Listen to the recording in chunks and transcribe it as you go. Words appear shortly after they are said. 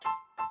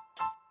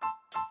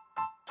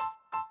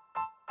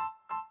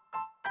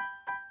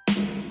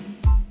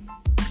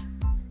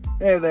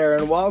Hey there,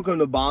 and welcome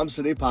to Bomb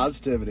City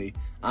Positivity.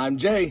 I'm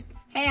Jay.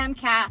 Hey, I'm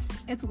Cass.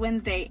 It's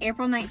Wednesday,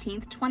 April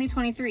 19th,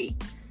 2023.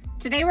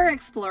 Today we're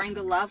exploring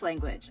the love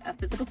language of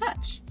physical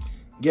touch.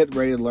 Get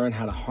ready to learn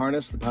how to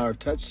harness the power of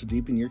touch to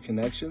deepen your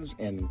connections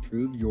and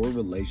improve your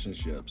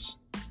relationships.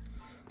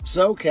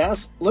 So,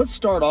 Cass, let's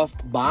start off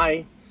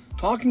by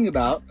talking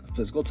about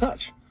physical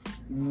touch.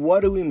 What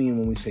do we mean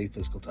when we say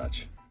physical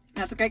touch?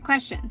 That's a great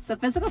question. So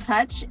physical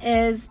touch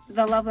is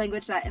the love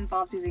language that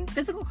involves using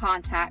physical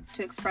contact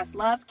to express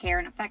love, care,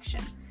 and affection.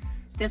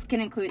 This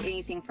can include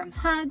anything from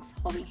hugs,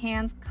 holding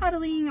hands,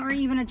 cuddling, or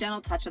even a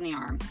gentle touch on the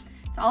arm.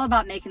 It's all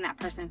about making that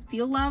person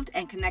feel loved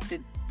and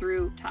connected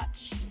through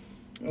touch.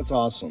 That's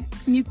awesome.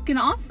 You can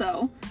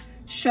also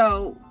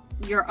show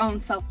your own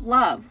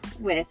self-love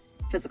with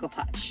physical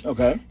touch.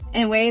 Okay.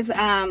 In ways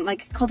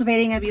like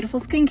cultivating a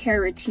beautiful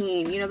skincare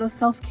routine, those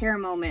self-care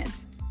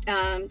moments,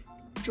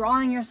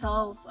 drawing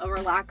yourself a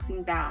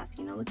relaxing bath,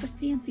 like the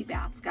fancy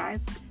baths,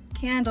 guys,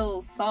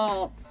 candles,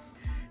 salts,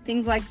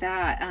 things like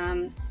that.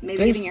 Maybe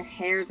getting your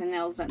hairs and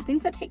nails done,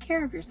 things that take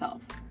care of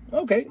yourself.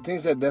 Okay,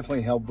 things that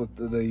definitely help with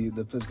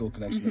the physical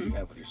connection that you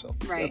have with yourself.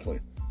 Right. Definitely.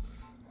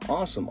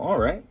 Awesome. All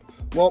right.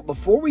 Well,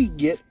 before we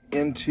get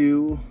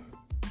into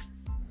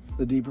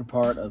the deeper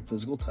part of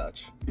physical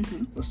touch,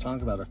 let's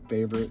talk about our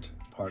favorite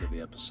part of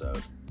the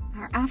episode.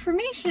 Our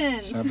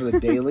affirmations. It's time for the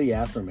daily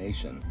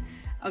affirmation.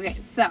 Okay,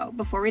 so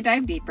before we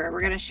dive deeper, we're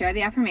going to share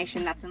the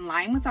affirmation that's in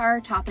line with our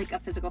topic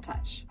of physical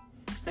touch.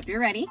 So if you're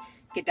ready,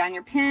 get down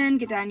your pen,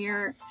 get down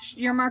your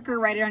marker,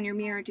 write it on your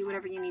mirror, do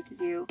whatever you need to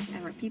do,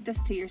 and repeat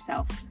this to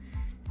yourself.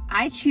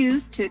 I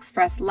choose to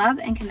express love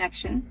and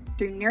connection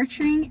through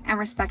nurturing and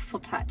respectful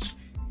touch,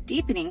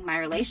 deepening my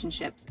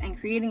relationships and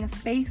creating a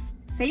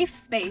safe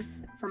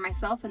space for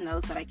myself and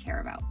those that I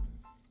care about.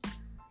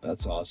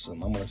 That's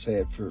awesome. I'm going to say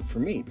it for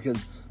me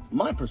because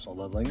my personal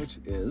love language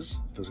is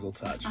physical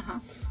touch.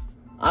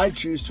 I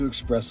choose to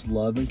express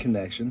love and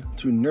connection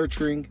through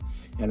nurturing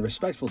and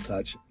respectful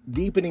touch,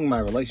 deepening my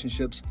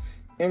relationships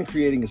and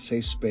creating a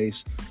safe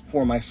space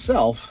for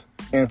myself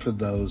and for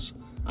those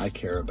I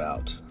care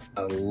about.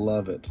 I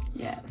love it.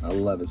 Yes. I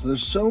love it. So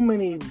there's so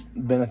many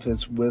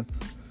benefits with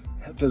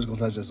physical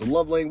touch as a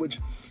love language.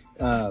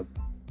 What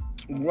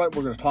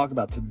we're going to talk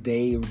about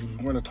today,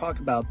 we're going to talk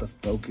about the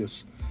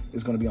focus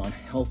is going to be on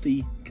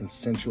healthy,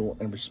 consensual,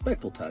 and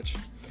respectful touch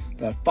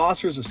that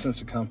fosters a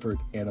sense of comfort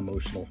and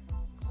emotional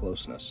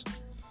closeness.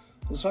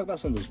 Let's talk about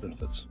some of those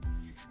benefits.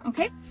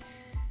 Okay.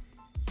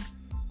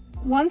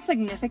 One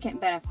significant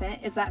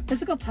benefit is that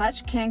physical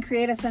touch can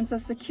create a sense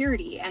of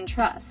security and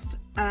trust.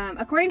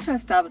 According to a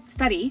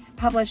study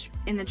published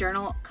in the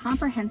journal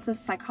Comprehensive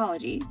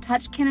Psychology,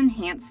 touch can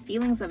enhance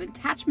feelings of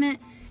attachment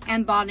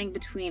and bonding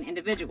between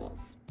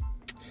individuals.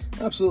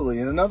 Absolutely.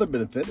 And another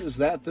benefit is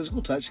that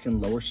physical touch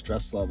can lower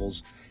stress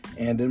levels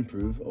and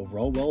improve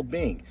overall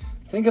well-being.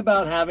 Think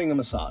about having a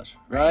massage,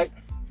 right?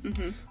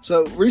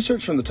 So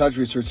research from the Touch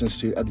Research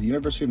Institute at the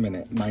University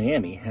of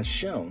Miami has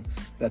shown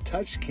that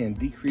touch can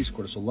decrease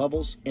cortisol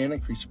levels and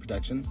increase the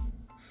production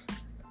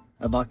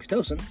of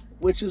oxytocin,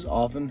 which is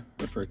often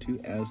referred to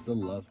as the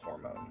love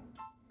hormone.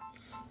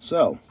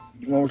 So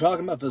when we're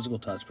talking about physical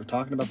touch, we're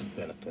talking about the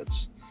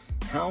benefits.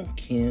 How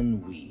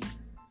can we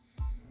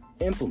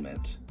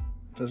implement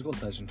physical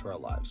touch into our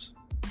lives?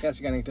 Cass,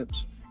 you got any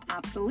tips?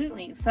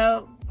 Absolutely.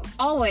 So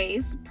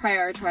always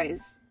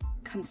prioritize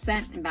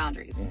consent and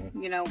boundaries.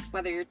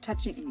 Whether you're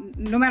touching,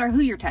 no matter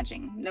who you're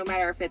touching, no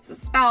matter if it's a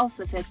spouse,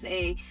 if it's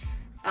a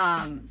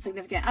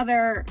significant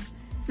other,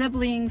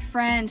 sibling,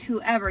 friend,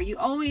 whoever, you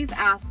always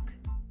ask,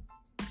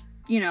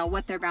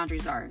 what their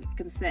boundaries are.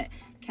 Consent.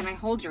 Can I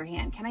hold your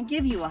hand? Can I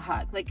give you a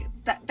hug? Like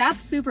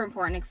that's super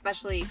important,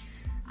 especially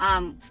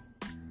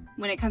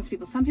when it comes to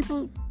people. Some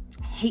people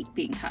hate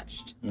being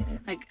touched.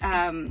 Like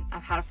I've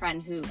had a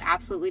friend who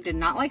absolutely did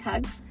not like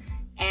hugs.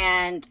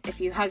 And if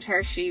you hugged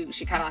her, she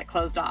kind of like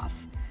closed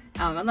off.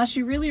 Unless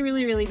she really,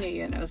 really, really knew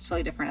you, and it was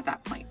totally different at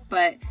that point.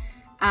 But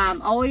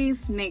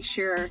always make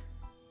sure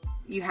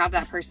you have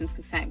that person's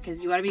consent,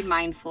 because you want to be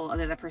mindful of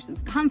the other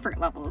person's comfort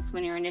levels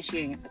when you're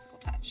initiating a physical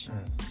touch.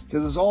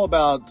 Because it's all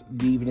about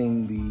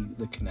deepening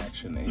the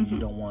connection, and you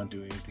don't want to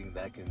do anything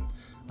that can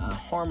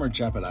harm or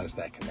jeopardize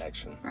that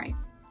connection. Right.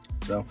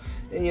 So,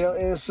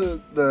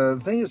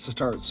 the thing is to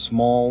start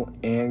small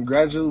and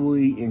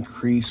gradually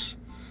increase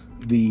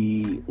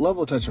the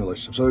level of touch in a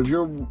relationship. So if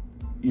you're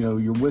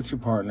with your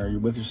partner, you're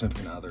with your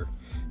significant other,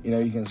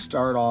 you can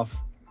start off,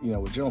 with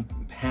a gentle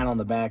pat on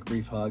the back,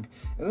 brief hug,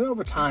 and then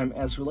over time,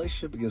 as the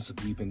relationship begins to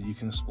deepen, you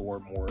can explore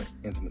more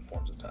intimate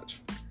forms of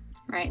touch.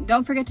 Right.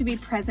 Don't forget to be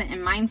present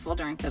and mindful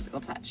during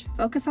physical touch.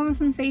 Focus on the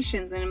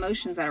sensations and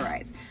emotions that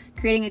arise,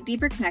 creating a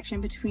deeper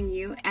connection between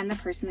you and the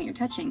person that you're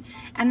touching.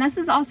 And this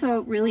is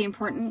also really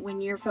important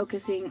when you're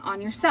focusing on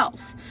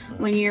yourself,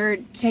 when you're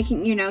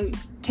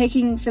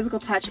taking physical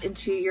touch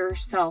into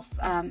yourself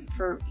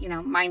for,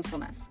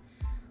 mindfulness.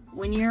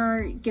 When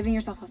you're giving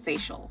yourself a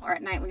facial, or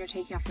at night when you're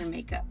taking off your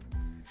makeup.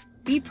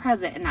 be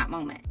present in that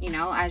moment, you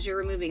know, as you're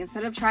removing,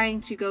 instead of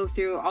trying to go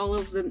through all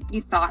of the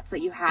new thoughts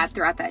that you had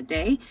throughout that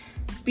day.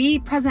 Be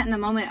present in the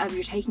moment of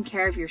you're taking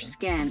care of your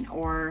skin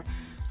or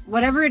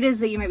whatever it is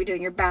that you might be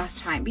doing, your bath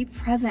time. Be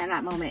present in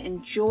that moment.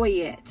 Enjoy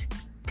it.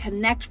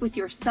 Connect with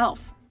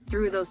yourself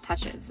through those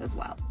touches as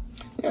well.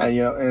 Yeah,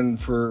 you know, and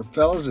for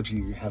fellas, if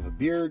you have a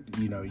beard,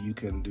 you know, you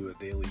can do a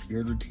daily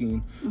beard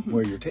routine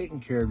where you're taking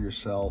care of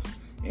yourself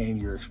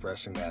and you're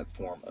expressing that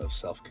form of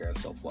self-care and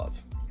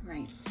self-love.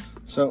 Right.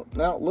 So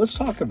now let's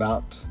talk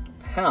about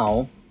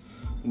how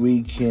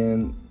we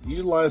can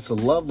utilize the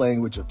love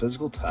language of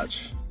physical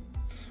touch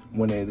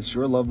when it is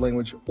your love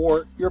language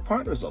or your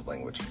partner's love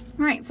language.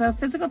 Right. So if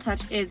physical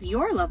touch is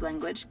your love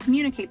language,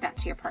 communicate that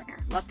to your partner.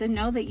 Let them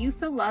know that you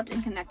feel loved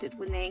and connected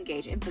when they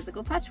engage in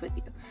physical touch with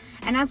you.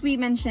 And as we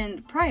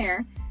mentioned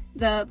prior,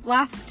 the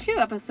last 2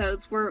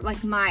 episodes were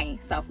like my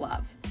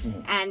self-love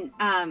and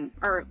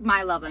or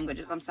my love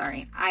languages. I'm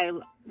sorry.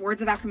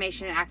 Words of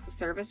affirmation and acts of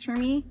service for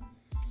me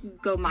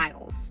go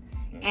miles.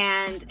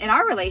 And in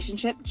our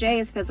relationship, Jay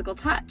is physical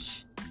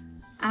touch.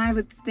 I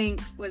would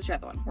think, what's your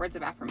other one? Words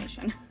of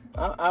affirmation.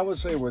 I would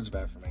say words of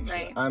affirmation.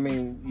 Right. I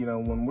mean, you know,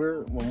 when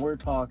we're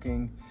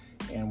talking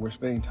and we're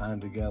spending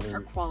time together, Or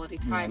quality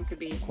time could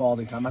be.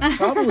 Quality time. I think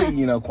probably,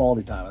 you know,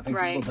 quality time. I think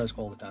Right. physical touch,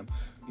 quality time.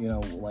 You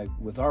know, like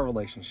with our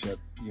relationship,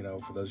 you know,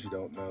 for those who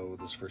don't know,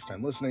 this is first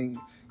time listening,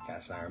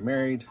 Cass and I are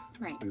married.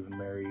 Right. We've been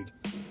married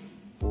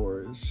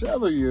for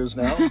several years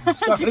now. You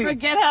Starting,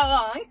 forget how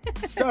long.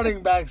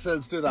 starting back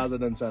since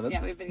 2007.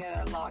 Yeah, we've been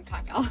together a long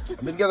time, y'all. I've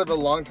been together for a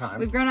long time.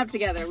 We've grown up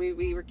together.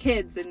 We were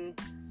kids and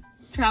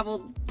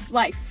traveled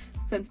life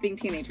since being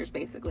teenagers,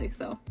 basically.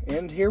 So.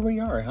 And here we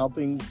are,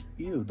 helping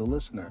you, the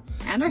listener,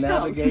 And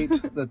ourselves.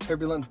 navigate the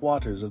turbulent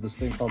waters of this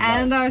thing called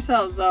And life.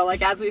 ourselves, though.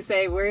 Like, as we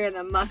say, we're in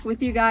the muck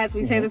with you guys.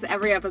 We say this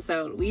every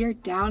episode. We are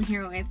down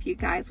here with you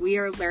guys. We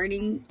are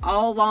learning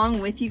all along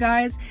with you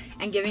guys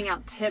and giving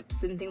out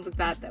tips and things like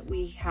that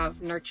we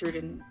have nurtured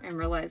and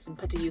realized and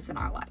put to use in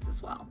our lives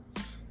as well.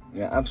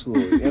 Yeah,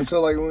 absolutely. And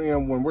so, like, you know,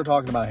 when we're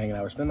talking about hanging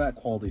out, we're spending that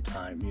quality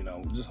time, you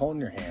know, just holding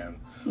your hand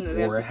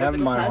There's or the having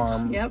physical my touch.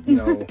 arm, Yep. you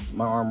know,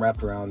 my arm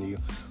wrapped around you.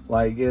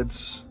 Like,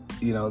 it's,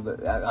 you know,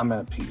 I'm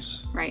at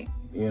peace. Right.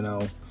 You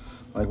know,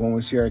 like when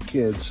we see our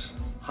kids,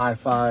 high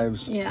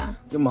fives, Yeah.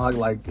 give them a hug.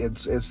 Like,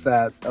 it's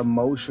that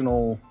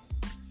emotional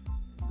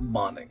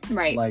bonding.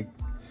 Right. Like,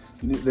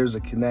 there's a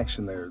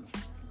connection there.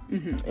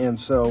 And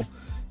so,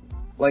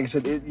 like I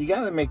said, you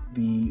got to make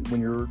when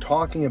you're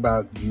talking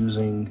about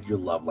using your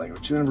love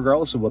language, and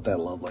regardless of what that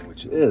love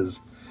language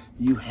is,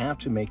 you have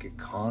to make a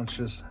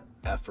conscious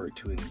effort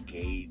to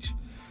engage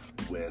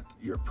with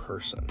your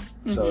person.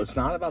 So it's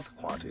not about the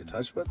quantity of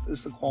touch, but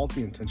it's the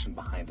quality and intention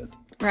behind it.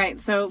 Right.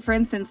 So, for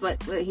instance,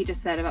 what he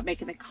just said about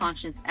making the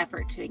conscious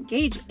effort to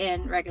engage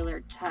in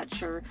regular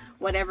touch or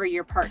whatever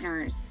your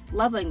partner's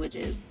love language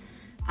is.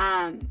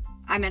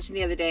 I mentioned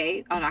the other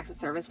day on Acts of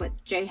Service what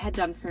Jay had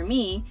done for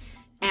me,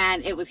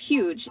 and it was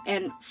huge.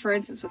 And for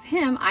instance, with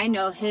him, I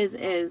know his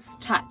is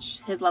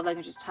touch. His love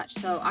language is touch.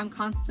 So I'm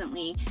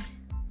constantly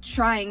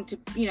trying to,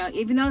 you know,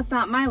 even though it's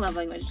not my love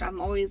language, I'm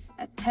always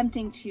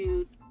attempting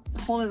to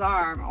hold his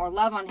arm or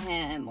love on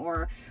him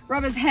or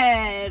rub his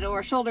head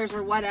or shoulders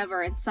or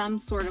whatever in some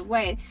sort of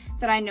way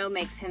that I know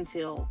makes him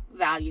feel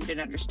valued and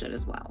understood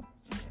as well.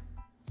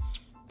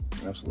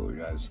 Absolutely,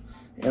 guys.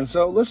 And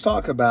so let's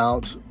talk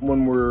about,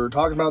 when we're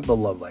talking about the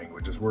love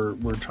languages,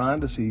 we're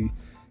trying to see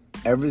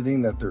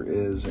everything that there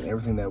is and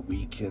everything that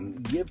we can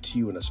give to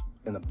you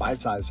in a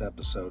bite-sized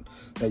episode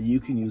that you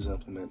can use and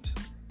implement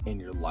in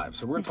your life.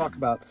 So we're going to talk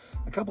about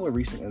a couple of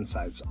recent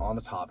insights on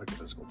the topic of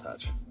physical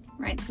touch.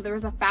 Right. So there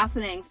was a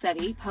fascinating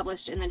study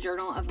published in the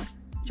Journal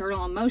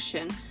of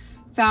Motion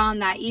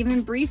found that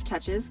even brief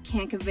touches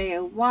can convey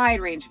a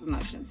wide range of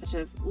emotions such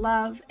as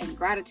love and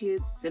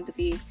gratitude,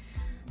 sympathy.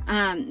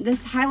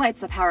 This highlights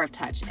the power of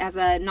touch as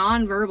a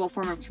non-verbal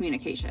form of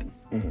communication.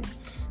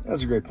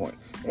 That's a great point.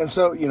 And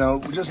so, you know,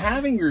 just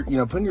having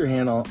putting your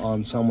hand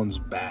on someone's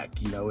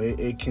back, you know,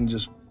 it can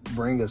just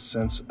bring a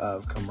sense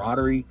of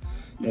camaraderie.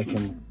 It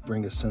can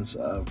bring a sense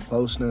of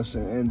closeness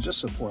and just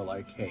support,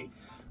 like, hey,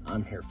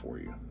 I'm here for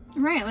you.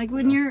 Right. Like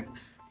when you're,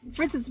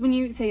 for instance, when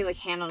you say like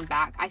hand on the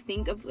back, I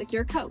think of like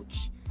your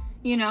coach,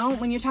 you know,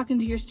 when you're talking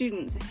to your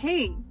students,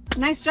 hey,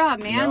 nice job,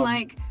 man. You know,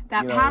 like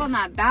that pat on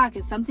that back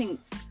is something.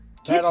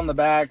 Pat on the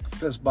back,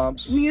 fist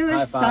bumps, You know,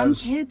 there's high some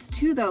fives. kids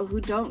too, though, who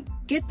don't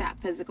get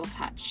that physical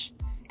touch.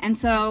 And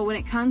so when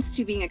it comes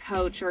to being a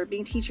coach or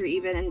being a teacher,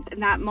 even in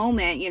that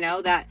moment, you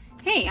know, that,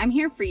 hey, I'm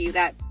here for you,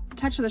 that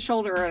touch of the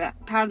shoulder or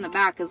that pat on the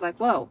back is like,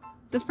 whoa,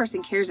 this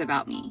person cares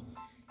about me.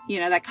 You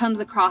know, that comes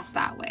across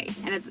that way.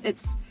 And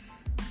it's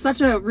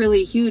such a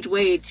really huge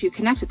way to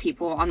connect with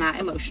people on that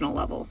emotional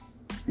level.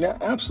 Yeah,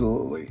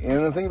 absolutely.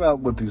 And the thing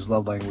about with these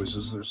love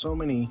languages, there's so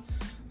many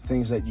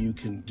things that you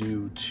can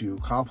do to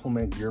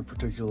complement your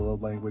particular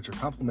love language or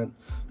complement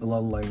the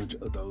love language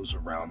of those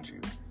around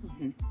you.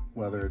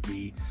 Whether it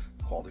be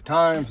quality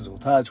time, physical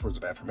touch, words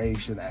of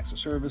affirmation, acts of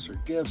service, or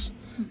gifts,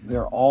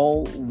 they're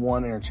all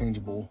one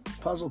interchangeable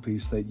puzzle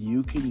piece that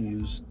you can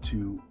use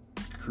to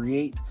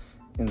create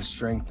and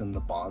strengthen the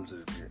bonds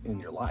in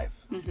your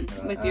life.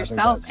 With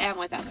yourself and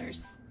with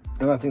others.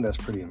 And I think that's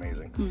pretty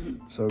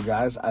amazing. So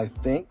guys, I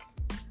think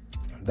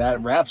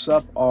that wraps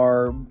up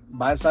our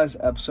bite-sized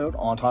episode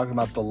on talking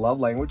about the love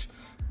language,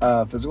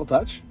 physical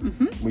touch.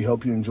 We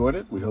hope you enjoyed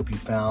it. We hope you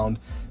found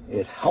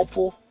it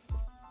helpful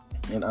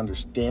in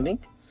understanding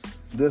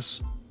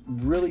this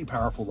really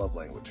powerful love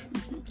language.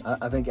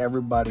 I think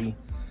everybody,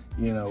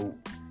 you know,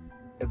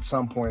 at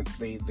some point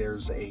I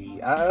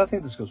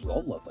think this goes with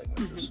all love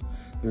languages.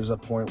 There's a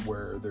point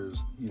where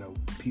there's, you know,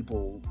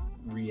 people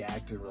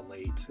react and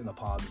relate in a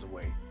positive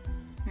way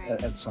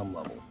at some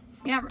level.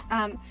 Yeah.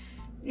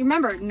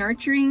 Remember,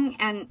 nurturing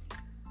and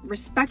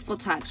respectful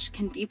touch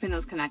can deepen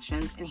those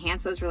connections,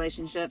 enhance those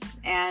relationships,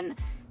 and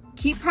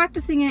keep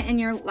practicing it in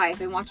your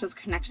life and watch those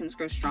connections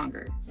grow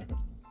stronger.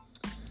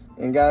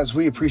 And guys,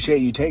 we appreciate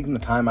you taking the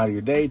time out of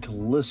your day to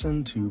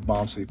listen to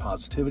Bomb City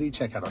Positivity.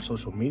 Check out our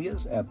social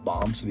medias at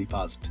Bomb City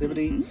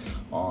Positivity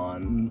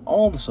on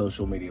all the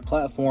social media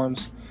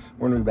platforms.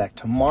 We're going to be back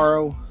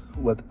tomorrow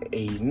with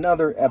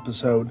another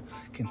episode,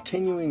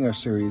 continuing our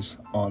series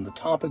on the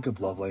topic of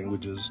love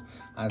languages.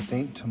 I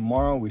think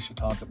tomorrow we should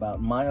talk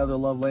about my other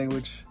love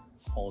language,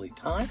 quality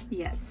time.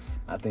 Yes.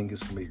 I think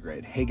it's going to be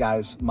great. Hey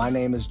guys, my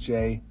name is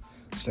Jay.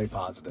 Stay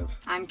positive.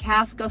 I'm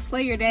Cass. Go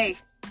slay your day.